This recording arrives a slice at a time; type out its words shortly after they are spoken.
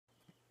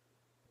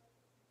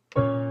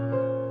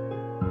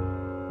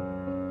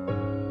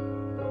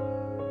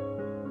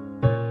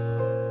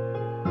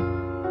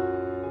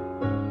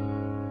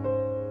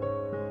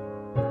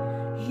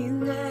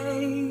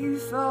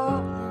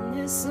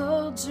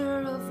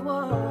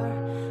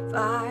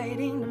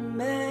waiting to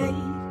make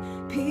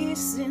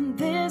peace in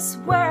this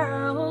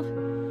world.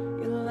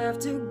 You'll have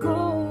to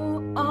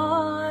go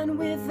on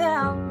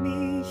without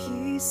me,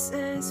 he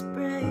says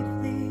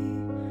bravely.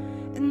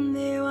 And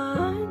they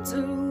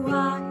wonder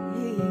why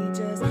he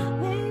just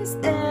lays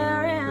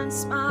there and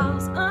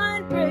smiles,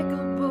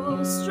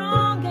 unbreakable,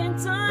 strong and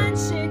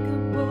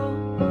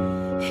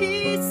unshakable.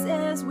 He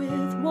says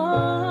with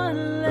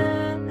one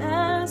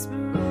last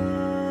breath,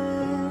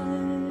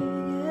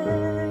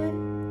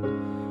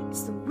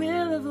 it's the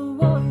will of a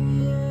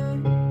warrior,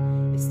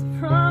 it's the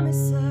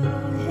promise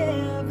of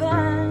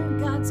heaven.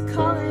 God's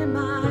calling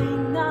my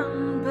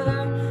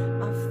number,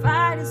 my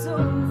fight is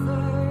over.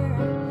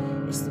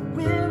 It's the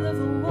will of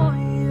a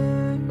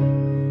warrior,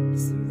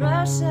 it's the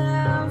rush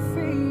of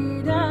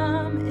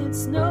freedom.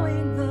 It's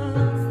knowing the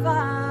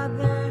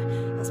Father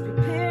has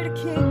prepared a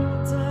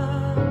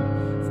kingdom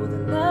for the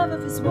love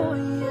of his warrior.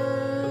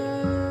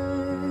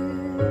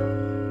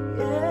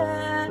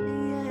 Yeah,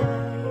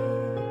 yeah.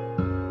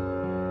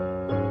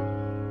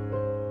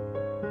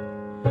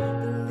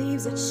 The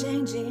leaves are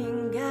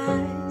changing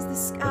as the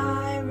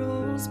sky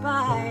rolls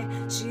by.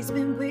 She's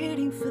been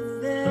waiting for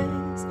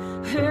this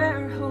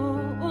her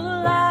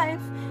whole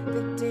life,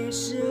 the day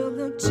she'll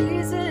look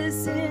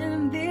Jesus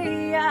in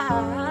the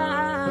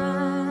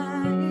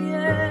eye.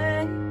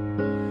 Yeah.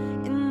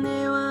 And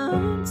they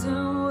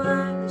wonder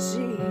why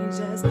she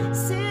just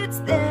sits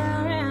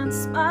there and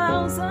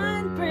smiles,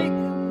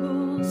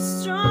 unbreakable,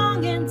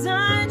 strong and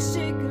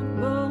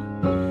unshakable.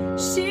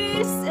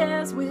 She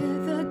says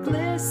with a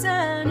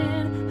glisten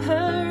in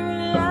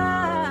her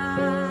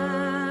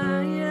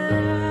eye,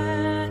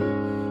 yeah.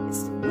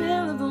 It's the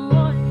will of a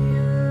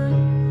warrior,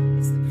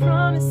 it's the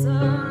promise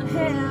of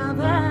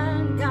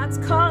heaven. God's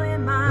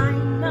calling my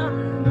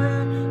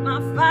number, my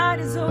fight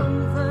is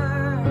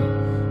over.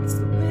 It's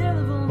the will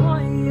of a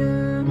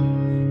warrior,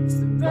 it's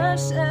the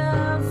rush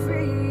of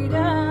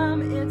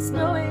freedom. It's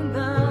knowing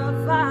the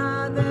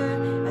Father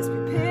has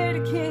prepared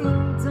a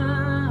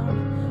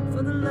kingdom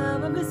for the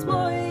love of his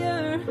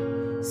warrior.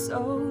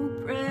 So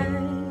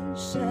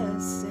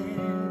precious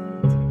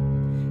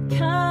and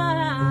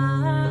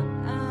kind,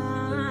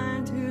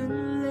 who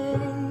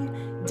lay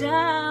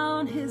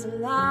down his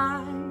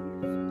life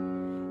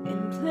in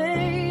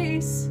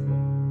place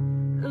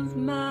of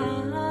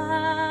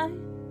mine.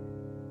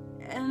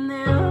 And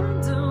they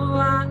wonder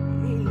why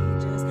he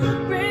just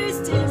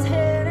raised his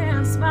head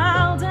and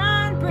smiled,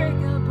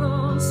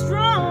 unbreakable,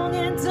 strong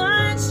and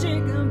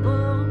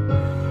unshakable.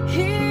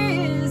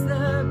 He is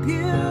the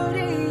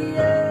beauty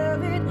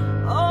of it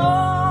all.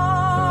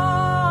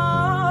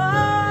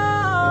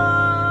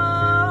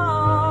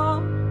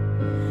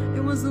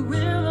 It was the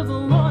will of a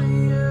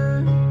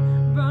warrior,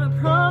 brought a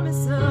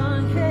promise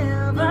of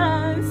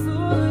heaven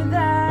for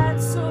that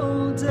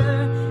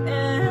soldier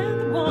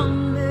and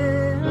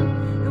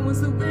woman. It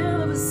was the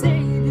will of a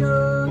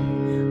Savior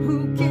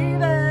who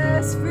gave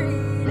us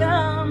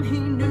freedom. He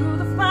knew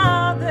the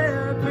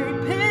Father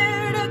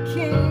prepared a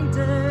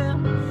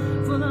kingdom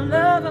for the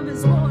love of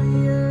his warrior.